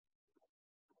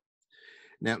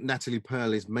Now, Natalie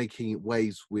Pearl is making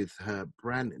waves with her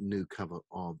brand new cover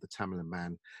of the Tamela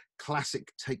Mann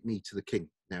classic Take Me to the King.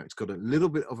 Now, it's got a little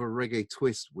bit of a reggae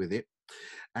twist with it.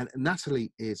 And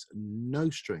Natalie is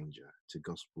no stranger to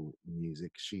gospel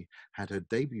music. She had her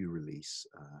debut release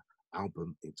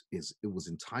album. It was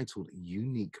entitled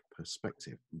Unique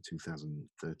Perspective in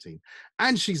 2013.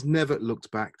 And she's never looked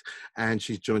back. And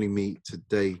she's joining me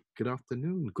today. Good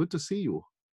afternoon. Good to see you.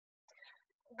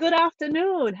 Good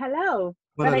afternoon. Hello.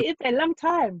 It's a long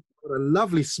time. What a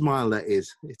lovely smile that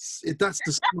is. That's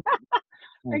the smile.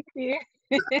 Thank you.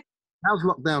 How's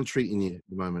lockdown treating you at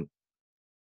the moment?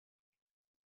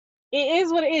 It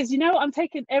is what it is. You know, I'm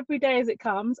taking every day as it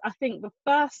comes. I think the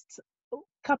first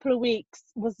couple of weeks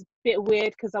was a bit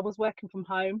weird because I was working from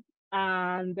home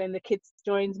and then the kids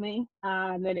joined me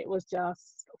and then it was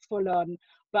just full on.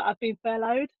 But I've been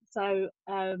furloughed, so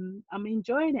I'm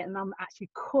enjoying it and I'm actually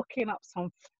cooking up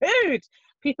some food.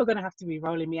 People are going to have to be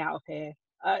rolling me out of here.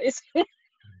 Oh,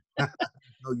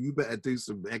 you better do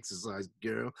some exercise,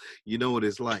 girl. You know what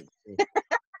it's like.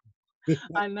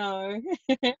 I know.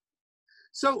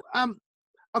 So,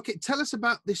 okay, tell us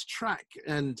about this track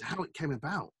and how it came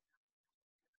about.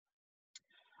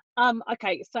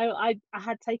 Okay, so I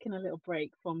had taken a little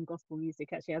break from gospel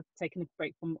music. Actually, I've taken a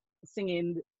break from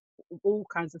singing, all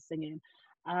kinds of singing.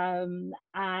 And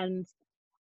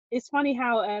it's funny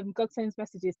how God sends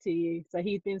messages to you. So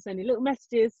he's been sending little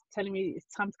messages telling me it's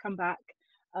time to come back.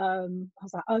 I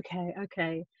was like,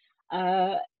 okay.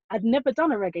 I'd never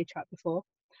done a reggae track before.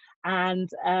 And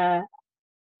I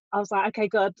was like, okay,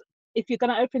 God, if you're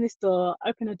going to open this door,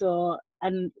 open a door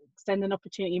and send an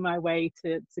opportunity my way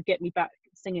to get me back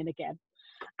singing again.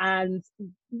 And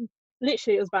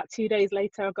literally, it was about 2 days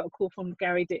later, I got a call from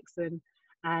Gary Dixon,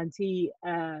 and he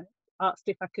asked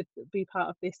if I could be part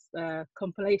of this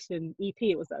compilation EP,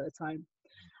 it was at the time.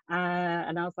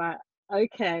 And I was like,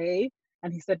 okay.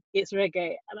 And he said, it's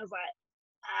reggae. And I was like,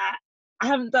 I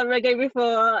haven't done reggae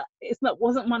before.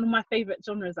 Wasn't one of my favorite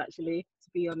genres, actually, to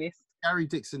be honest. Gary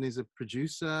Dixon is a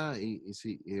producer. Is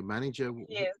he a manager?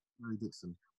 Yeah. Gary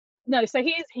Dixon. No, so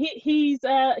he's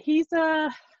like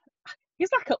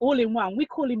an all-in-one. We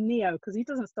call him Neo because he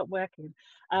doesn't stop working,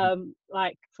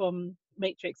 like from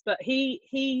Matrix. But he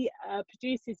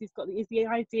produces. He's the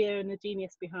idea and the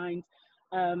genius behind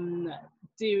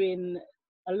doing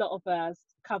a lot of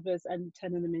covers and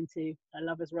turning them into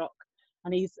lovers rock.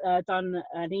 And he's done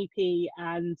an EP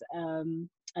and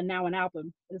now an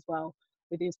album as well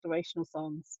with inspirational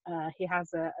songs. He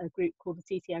has a group called the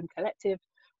TTM Collective,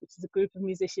 which is a group of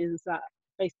musicians that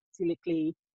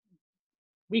basically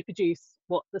reproduce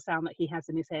the sound that he has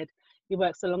in his head. He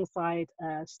works alongside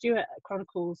Stuart at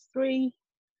Chronicles 3, I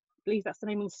believe that's the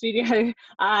name of the studio.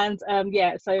 And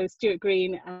so Stuart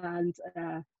Green and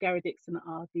Gary Dixon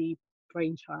are the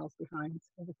brainchilds behind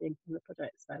everything in the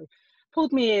project. So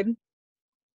pulled me in,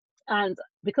 and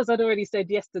because I'd already said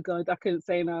yes to God, I couldn't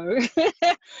say no. So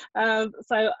I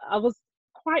was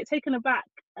quite taken aback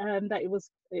that it was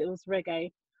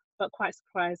reggae, but quite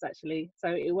surprised actually. So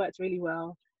it worked really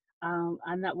well.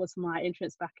 And that was my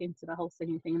entrance back into the whole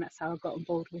singing thing, and that's how I got on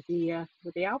board with the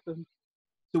album.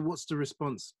 So, what's the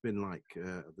response been like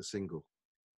of the single?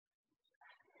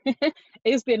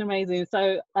 It's been amazing.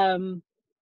 So, I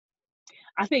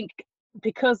think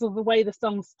because of the way the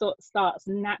song starts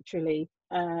naturally,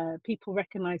 people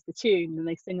recognise the tune and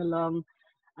they sing along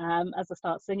as I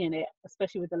start singing it,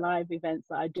 especially with the live events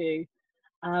that I do.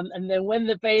 And then when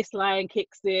the bass line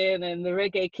kicks in and the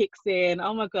reggae kicks in,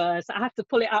 oh my gosh, I have to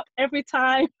pull it up every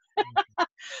time.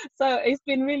 So it's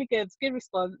been really good. It's good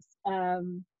response.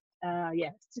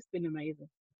 It's just been amazing.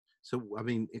 So, I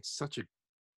mean, it's such a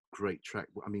great track.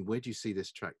 I mean, where do you see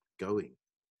this track going?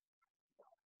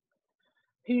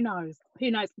 Who knows? Do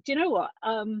you know what?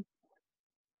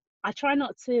 I try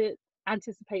not to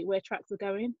anticipate where tracks are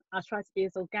going. I try to be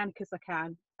as organic as I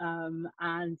can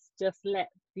and just let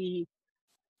the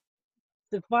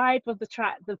vibe of the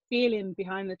track, the feeling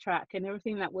behind the track and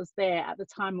everything that was there at the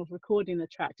time of recording the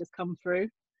track just come through.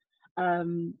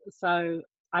 So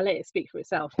I let it speak for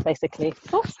itself, basically.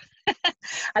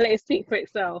 I let it speak for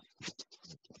itself.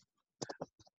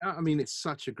 I mean, it's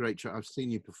such a great track. I've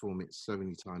seen you perform it so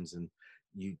many times and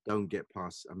you don't get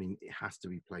past, I mean, it has to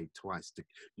be played twice.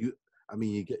 You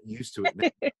get used to it now.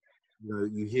 You know,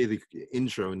 you hear the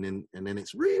intro and then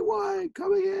it's rewind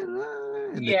coming in.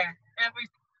 And yeah.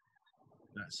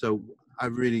 So we're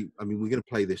going to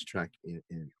play this track.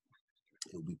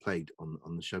 It'll be played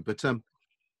on the show. But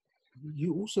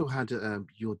you also had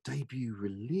your debut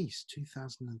release,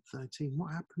 2013.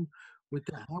 What happened with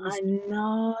that? I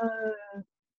know.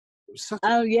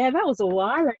 Yeah, that was a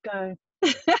while ago.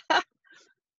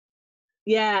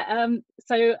 Yeah,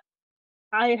 so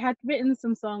I had written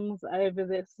some songs over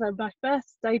this. So my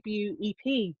first debut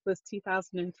EP was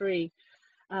 2003,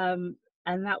 um,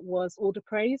 and that was All the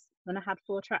Praise. And I had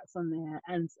 4 tracks on there.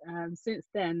 And since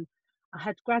then, I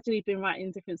had gradually been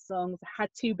writing different songs. I had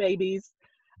 2 babies,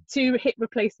 2 hip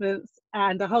replacements,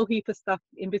 and a whole heap of stuff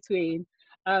in between.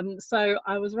 So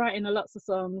I was writing a lots of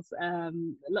songs,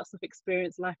 lots of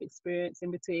experience, life experience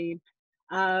in between,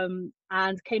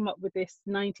 and came up with this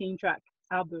 19-track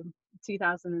album,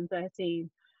 2013.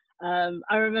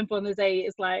 I remember on the day,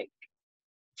 it's like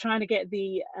trying to get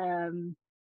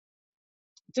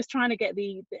just trying to get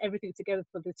the everything together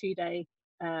for the 2-day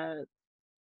uh,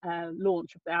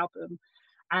 launch of the album.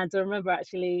 And I remember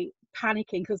actually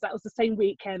panicking because that was the same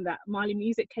weekend that Marley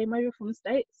Music came over from the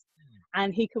States,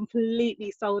 and he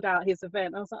completely sold out his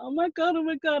event. I was like, oh my God, am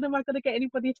I going to get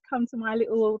anybody to come to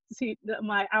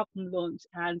my album launch?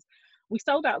 And we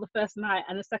sold out the first night,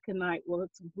 and the second night was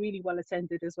really well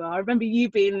attended as well. I remember you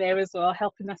being there as well,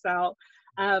 helping us out.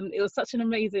 It was such an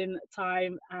amazing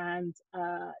time, and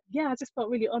yeah, I just felt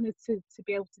really honoured to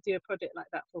be able to do a project like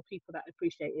that for people that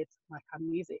appreciated my kind of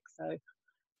music. So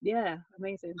yeah,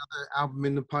 amazing. Album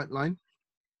in the pipeline?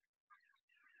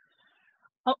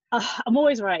 Oh, I'm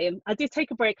always writing. I did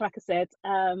take a break, like I said,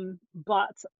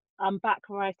 but I'm back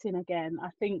writing again. I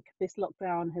think this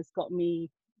lockdown has got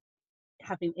me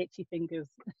having itchy fingers.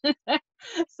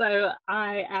 So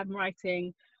I am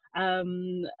writing,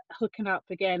 hooking up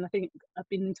again. I think I've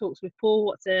been in talks with Paul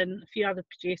Watson, a few other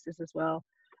producers as well.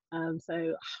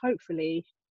 So hopefully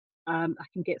I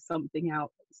can get something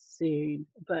out soon.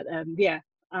 But yeah,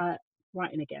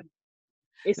 writing again.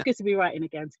 It's Now, good to be writing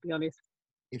again, to be honest.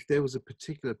 if there was a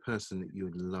particular person that you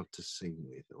would love to sing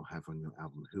with or have on your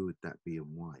album, who would that be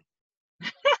and why?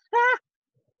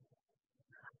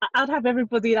 I'd have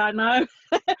everybody that I know.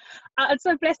 I'm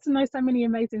so blessed to know so many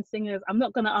amazing singers. I'm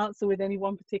not going to answer with any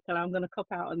one particular. I'm going to cop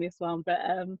out on this one, but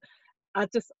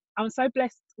I'm so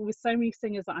blessed with so many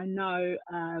singers that I know,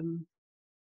 and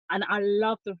I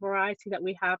love the variety that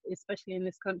we have, especially in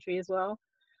this country as well.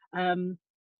 Um,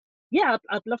 yeah,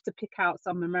 I'd love to pick out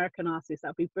some American artists.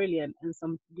 That'd be brilliant, and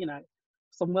some,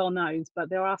 some well knowns. But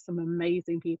there are some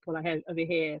amazing people I have over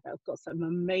here that have got some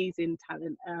amazing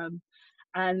talent.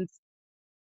 And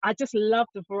I just love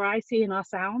the variety in our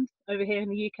sound over here in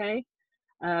the UK.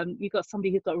 You've got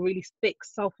somebody who's got really thick,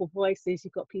 soulful voices.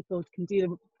 You've got people who can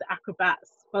do the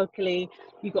acrobats vocally.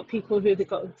 You've got people who've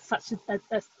got such a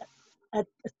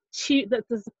tune that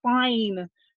there's a fine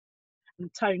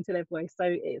tone to their voice.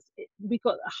 So we've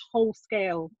got a whole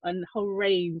scale and a whole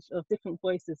range of different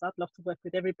voices. I'd love to work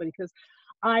with everybody because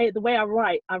the way I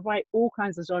write all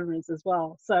kinds of genres as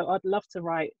well. So I'd love to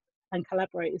write and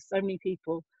collaborate with so many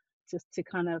people just to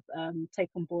kind of take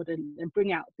on board and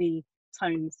bring out the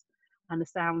tones and the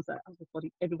sounds that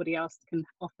everybody else can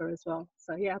offer as well.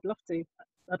 So yeah, I'd love to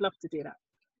do that.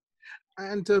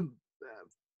 And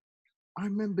I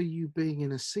remember you being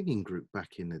in a singing group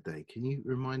back in the day. Can you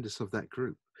remind us of that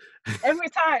group? Every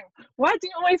time. Why do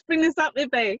you always bring this up,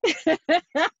 Ibe?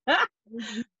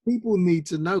 People need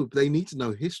to know. They need to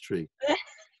know history.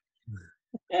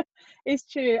 It's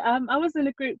true. I was in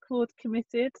a group called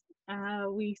Committed.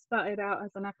 We started out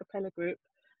as an a cappella group,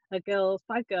 5 girls,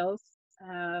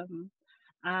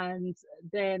 and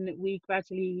then we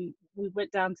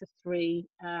went down to 3,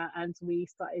 and we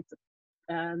started,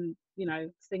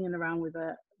 singing around with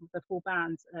the full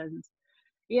band. And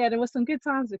yeah, there were some good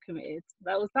times with Committed.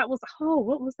 What was that? When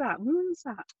was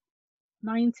that?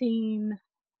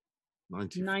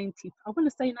 1990. 90. I want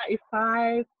to say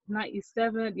 95,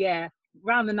 97. Yeah,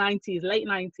 around the 90s, late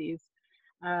 90s.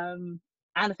 And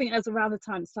I think it was around the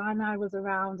time Sinai was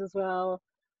around as well.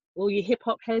 All your hip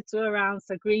hop heads were around.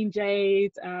 So Green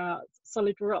Jade,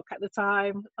 Solid Rock at the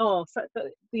time. Oh, so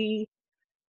the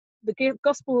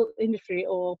gospel industry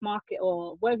or market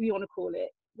or whatever you want to call it,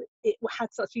 it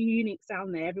had such a unique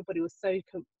sound there. Everybody was so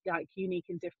unique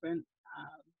and different.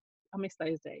 I miss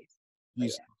those days. You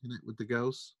But still connect with the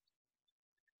girls?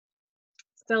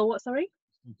 still, what? Sorry.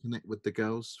 You connect with the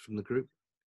girls from the group?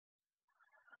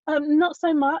 Not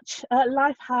so much.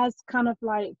 Life has kind of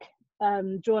like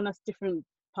drawn us different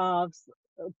paths.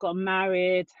 Got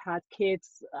married, had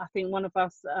kids. I think one of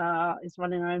us is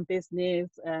running our own business,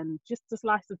 and just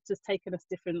life has just taken us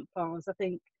different paths. I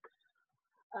think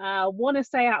I want to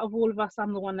say out of all of us,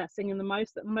 I'm the one that's singing the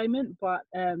most at the moment. But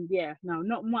yeah, no,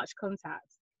 not much contact.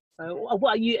 So,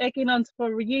 what are you egging on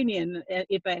for a reunion,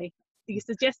 Ibe? Are you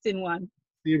suggesting one?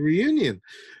 The reunion.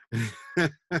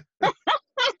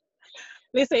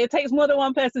 Listen, it takes more than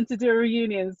one person to do a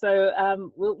reunion, so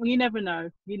you never know.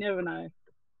 You never know.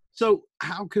 So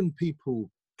how can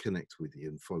people connect with you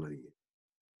and follow you?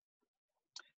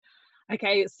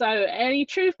 Okay, so any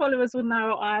true followers will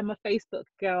know I'm a Facebook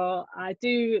girl. I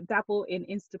do dabble in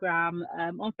Instagram.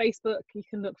 On Facebook, you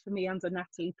can look for me under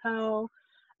Natalie Pearl.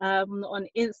 On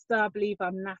Insta, I believe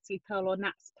I'm Natalie Pearl or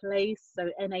Nat's Place, so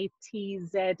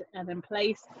Natz and then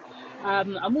Place.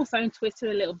 I'm also on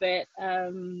Twitter a little bit,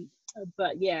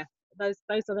 but yeah, those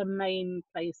are the main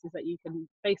places that you can.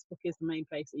 Facebook is the main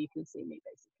place that you can see me,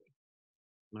 basically.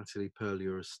 Natalie Pearl,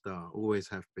 you're a star. Always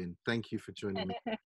have been. Thank you for joining me.